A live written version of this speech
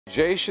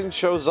Jason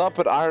shows up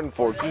at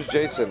Ironforge. Who's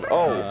Jason?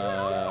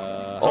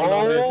 Oh.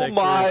 Oh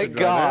my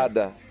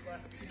God.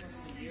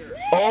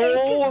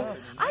 Oh.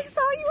 I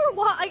saw you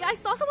were I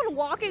saw someone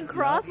walking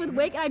across with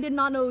Wake, and I did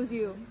not know it was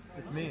you.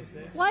 It's me.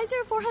 Why is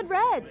your forehead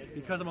red?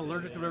 Because I'm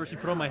allergic to whatever she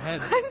put on my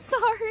head. I'm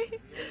sorry.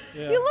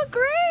 Yeah. You look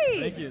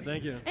great. Thank you,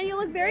 thank you. And you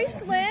look very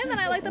slim, and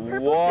I like the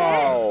purple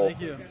Wow.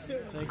 Thank you.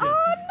 Thank you.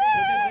 Oh,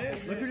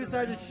 Nick! Look who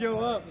decided to show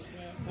up.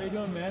 How you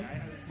doing, man?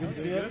 Good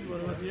to see you.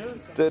 What about you?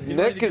 Dude,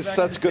 Nick is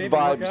such good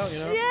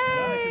vibes.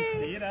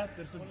 Yay!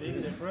 There's a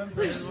big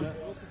difference.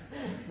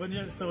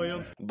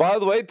 By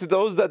the way, to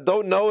those that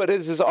don't know, it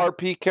is his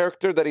RP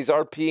character that he's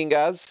RPing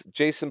as,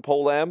 Jason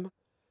Polam.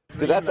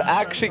 Dude, that's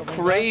actually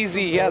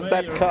crazy. He has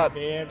that cut.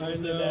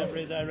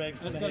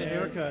 Just got a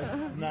haircut.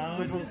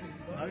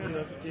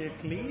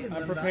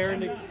 I'm preparing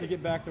to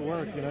get back to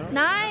work, you know?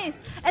 Nice.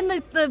 And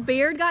the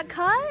beard got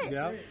cut?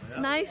 Yeah.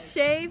 Nice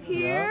shave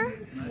here.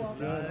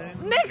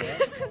 Nick,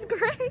 this is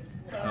great.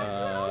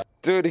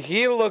 Dude,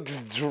 he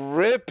looks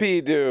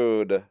drippy,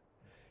 dude.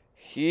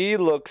 He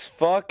looks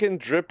fucking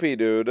drippy,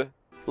 dude.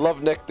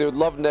 Love Nick, dude.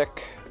 Love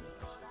Nick.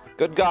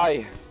 Good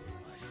guy.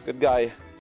 Good guy.